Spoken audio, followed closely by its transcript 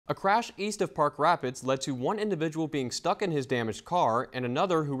A crash east of Park Rapids led to one individual being stuck in his damaged car and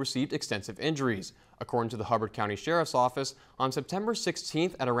another who received extensive injuries. According to the Hubbard County Sheriff's Office, on September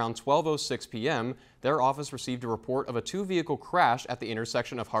 16th at around 12:06 p.m., their office received a report of a two-vehicle crash at the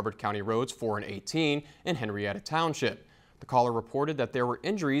intersection of Hubbard County Roads 4 and 18 in Henrietta Township. The caller reported that there were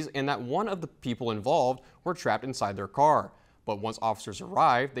injuries and that one of the people involved were trapped inside their car. But once officers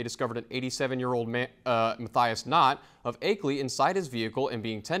arrived, they discovered an 87-year-old Matthias Knott of Akeley inside his vehicle and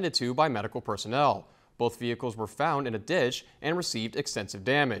being tended to by medical personnel. Both vehicles were found in a ditch and received extensive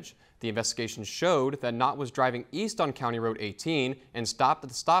damage. The investigation showed that Knott was driving east on County Road 18 and stopped at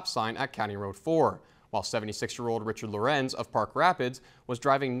the stop sign at County Road 4, while 76-year-old Richard Lorenz of Park Rapids was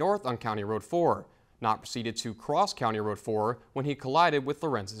driving north on County Road 4. Knott proceeded to cross County Road 4 when he collided with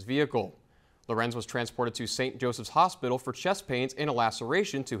Lorenz's vehicle. Lorenz was transported to St. Joseph's Hospital for chest pains and a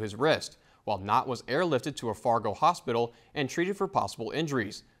laceration to his wrist, while Knott was airlifted to a Fargo hospital and treated for possible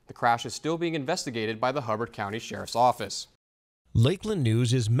injuries. The crash is still being investigated by the Hubbard County Sheriff's Office. Lakeland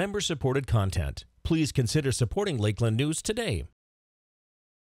News is member-supported content. Please consider supporting Lakeland News today.